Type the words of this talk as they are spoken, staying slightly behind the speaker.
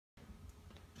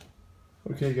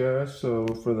Okay guys, so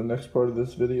for the next part of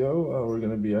this video, we're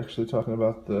going to be actually talking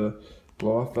about the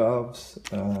blow-off valves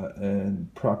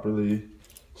and properly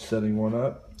setting one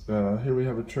up. Here we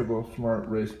have a Turbo Smart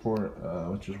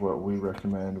Raceport, which is what we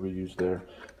recommend. We use their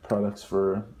products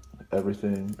for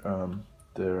everything.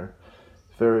 They're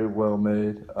very well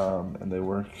made and they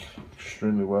work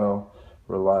extremely well,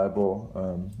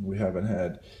 reliable. We haven't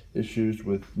had issues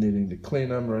with needing to clean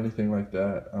them or anything like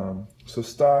that. So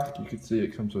stock, you can see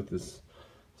it comes with this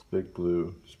big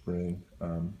blue spring.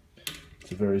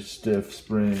 It's a very stiff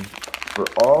spring. For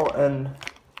all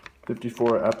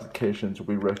N54 applications,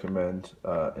 we recommend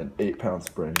an 8-pound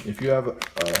spring. If you have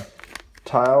a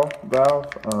tile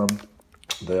valve,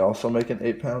 they also make an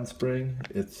 8-pound spring.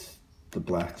 It's the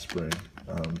black spring.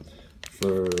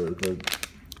 For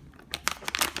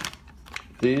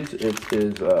these, it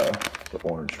is the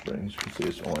orange spring. As you can see,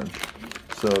 it's orange.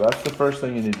 So that's the first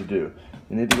thing you need to do.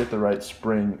 You need to get the right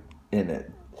spring in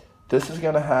it. This is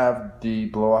going to have the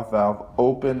blow-off valve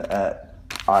open at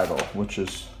idle, which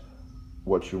is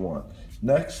what you want.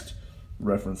 Next,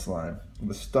 reference line.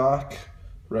 The stock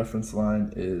reference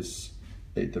line is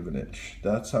 1/8 of an inch.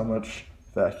 That's how much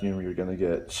vacuum you're going to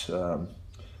get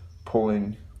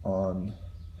pulling on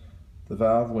the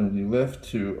valve. When you lift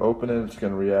to open it, it's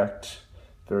going to react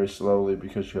very slowly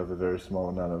because you have a very small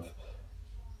amount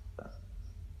of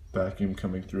vacuum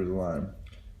coming through the line.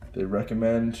 They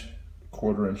recommend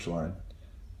 1/4 inch line.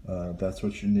 That's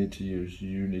what you need to use.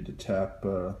 You need to tap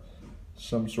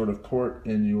some sort of port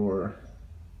in your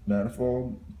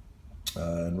manifold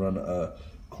and run a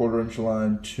 1/4 inch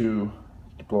line to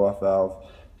the blow-off valve.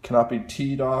 It cannot be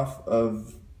teed off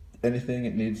of anything.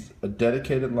 It needs a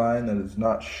dedicated line that is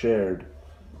not shared.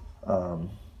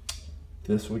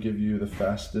 This will give you the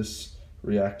fastest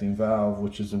reacting valve,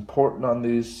 which is important on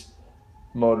these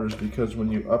motors because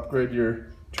when you upgrade your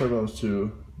turbos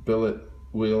to billet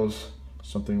wheels,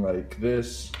 something like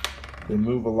this, they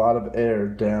move a lot of air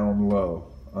down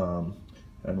low,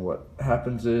 and what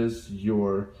happens is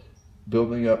you're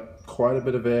building up quite a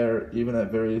bit of air even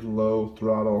at very low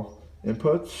throttle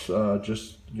inputs,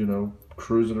 just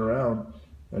cruising around.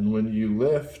 And when you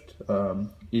lift,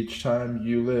 each time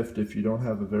you lift, if you don't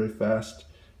have a very fast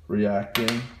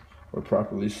reacting or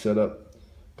properly set up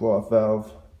blow-off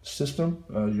valve system,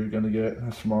 you're going to get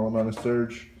a small amount of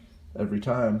surge every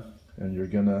time, and you're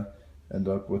gonna end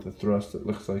up with a thrust that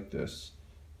looks like this.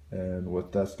 And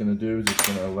what that's gonna do is it's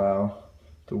gonna allow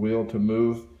the wheel to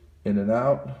move in and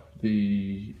out.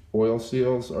 The oil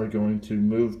seals are going to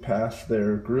move past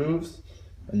their grooves,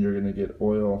 and you're gonna get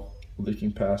oil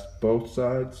leaking past both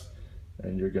sides,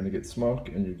 and you're gonna get smoke,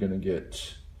 and you're gonna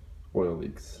get oil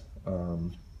leaks.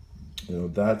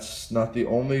 That's not the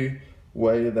only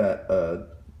way that a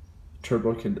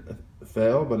turbo can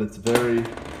fail, but it's very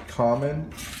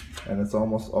common, and it's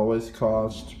almost always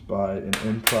caused by an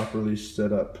improperly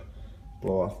set up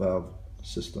blow-off valve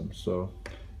system. So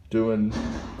doing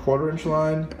 1/4 inch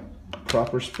line,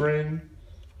 proper spring,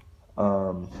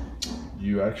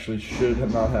 you actually should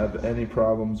not have any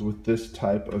problems with this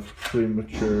type of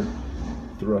premature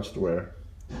thrust wear.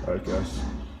 Alright guys,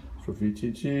 for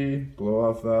VTT,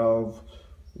 blow-off valve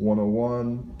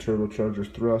 101, turbocharger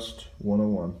thrust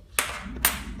 101.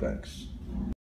 Thanks.